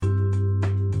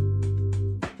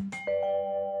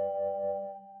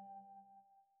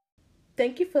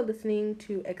Thank you for listening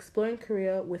to Exploring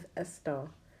Korea with Esther.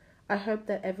 I hope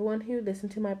that everyone who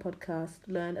listened to my podcast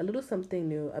learned a little something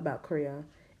new about Korea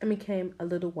and became a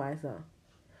little wiser.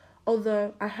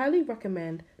 Although I highly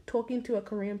recommend talking to a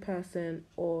Korean person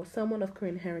or someone of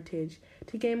Korean heritage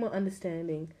to gain more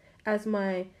understanding, as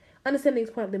my understanding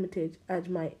is quite limited as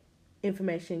my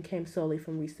information came solely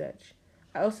from research.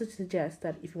 I also suggest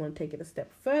that if you want to take it a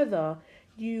step further,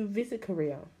 you visit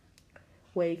Korea,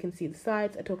 where you can see the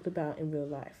sites I talked about in real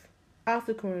life.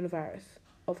 After coronavirus,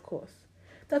 of course.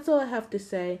 That's all I have to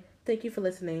say. Thank you for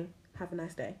listening. Have a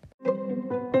nice day.